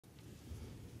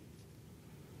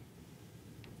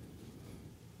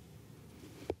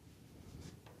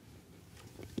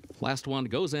Last one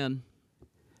goes in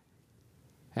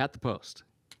at the post.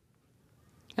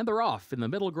 And they're off in the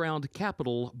Middle Ground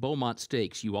Capital Beaumont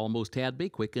Stakes. You Almost Had Me,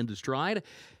 quick into stride.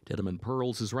 Denim and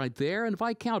Pearls is right there, and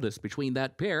Viscountess between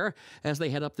that pair as they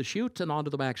head up the chute and onto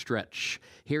the backstretch.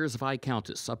 Here's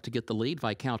Viscountess up to get the lead.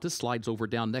 Viscountess slides over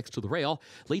down next to the rail,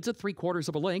 leads at 3/4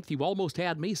 of a length. You Almost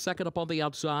Had Me, second up on the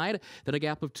outside. Then a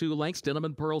gap of 2 lengths. Denim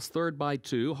and Pearls third by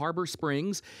 2. Harbor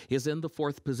Springs is in the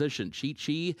 4th position.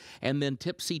 Chi and then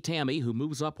Tipsy Tammy, who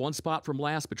moves up 1 spot from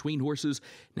last between horses.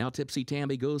 Now Tipsy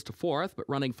Tammy goes to 4th, but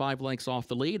running 5 lengths off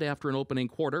the lead after an opening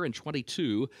quarter in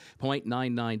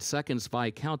 22.99 seconds.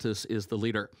 Viscountess is the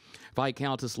leader.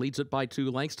 Viscountess leads it by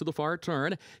 2 lengths to the far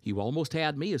turn. You Almost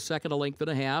Had Me is second, a length and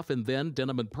a half, and then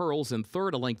Denim and Pearls in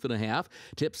third, a length and a half.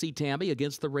 Tipsy Tammy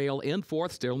against the rail in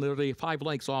 4th, still nearly 5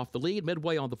 lengths off the lead,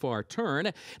 midway on the far turn.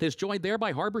 It is joined there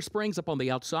by Harbor Springs up on the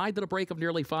outside, then a break of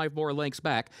nearly 5 more lengths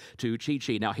back to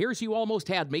Chi. Now here's You Almost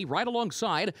Had Me right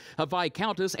alongside of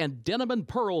Viscountess, and Denim and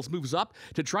Pearls moves up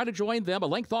to try to join them, a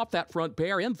length off that front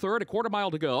pair in third, a 1/4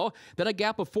 mile to go. Then a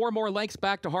gap of 4 more lengths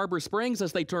back to Harbor Springs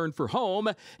as they turn for home.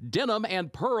 Denim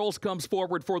and Pearls comes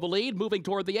forward for the lead, moving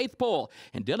toward the 8th pole.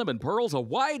 And Denim and Pearls, a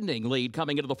widening lead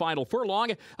coming into the final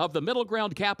furlong of the Middle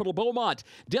Ground Capital Beaumont.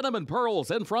 Denim and Pearls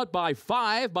in front by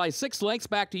 5, by 6 lengths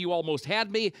back to You Almost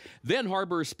Had Me, then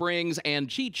Harbor Springs and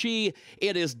Chi.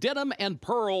 It is Denim and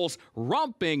Pearls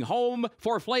romping home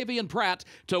for Flavien Prat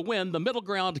to win the Middle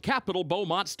Ground Capital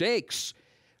Beaumont Stakes.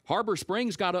 Harbor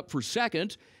Springs got up for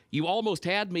second. You Almost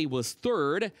Had Me was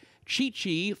third.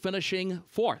 Chi finishing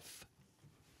 4th.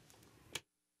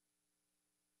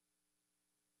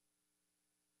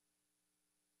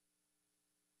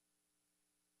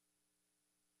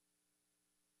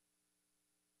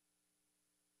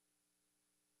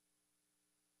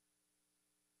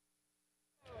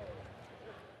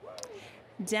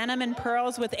 Denim and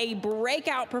Pearls with a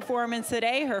breakout performance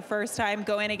today. Her first time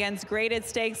going against Graded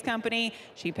Stakes Company.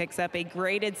 She picks up a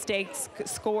Graded Stakes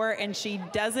score, and she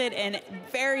does it in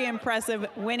very impressive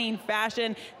winning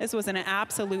fashion. This was an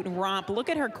absolute romp. Look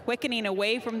at her quickening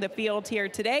away from the field here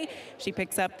today. She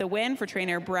picks up the win for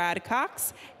trainer Brad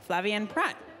Cox. Flavien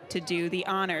Prat to do the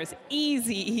honors.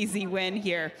 Easy win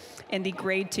here in the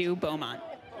Grade 2 Beaumont.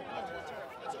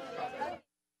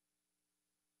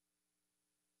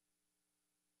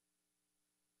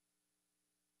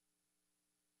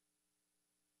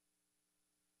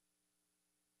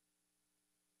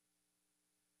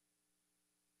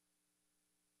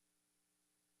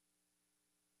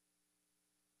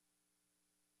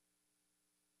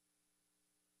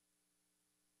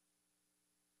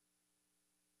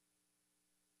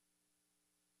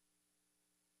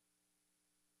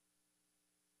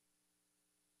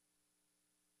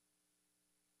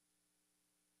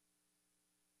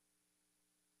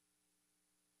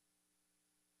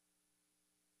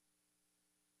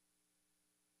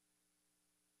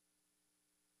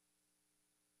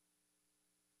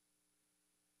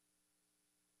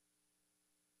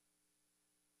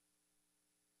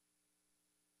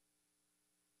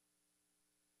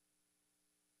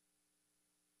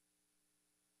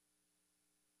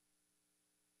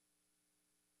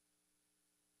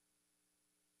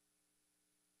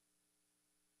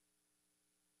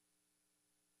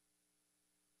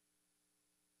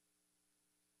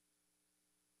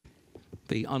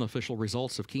 The unofficial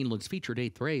results of Keeneland's featured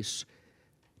 8th race.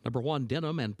 Number 1,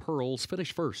 Denim and Pearls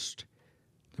finished first.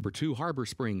 Number 2, Harbor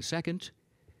Springs second.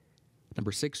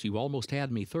 Number 6, You Almost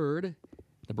Had Me third.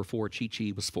 Number 4,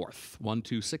 Chi was 4th. 1,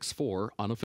 2, 6, 4 unofficial.